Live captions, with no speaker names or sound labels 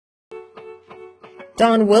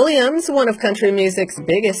Don Williams, one of country music's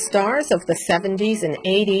biggest stars of the 70s and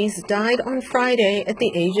 80s, died on Friday at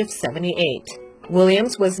the age of 78.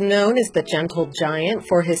 Williams was known as the Gentle Giant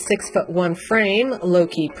for his 6'1" frame,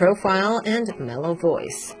 low-key profile, and mellow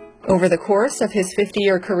voice. Over the course of his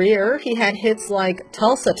 50-year career, he had hits like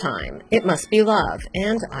Tulsa Time, It Must Be Love,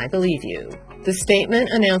 and I Believe You. The statement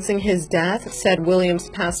announcing his death said Williams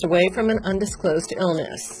passed away from an undisclosed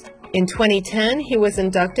illness. In 2010, he was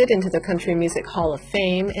inducted into the Country Music Hall of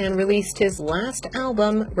Fame and released his last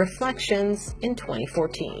album, Reflections, in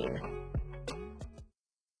 2014.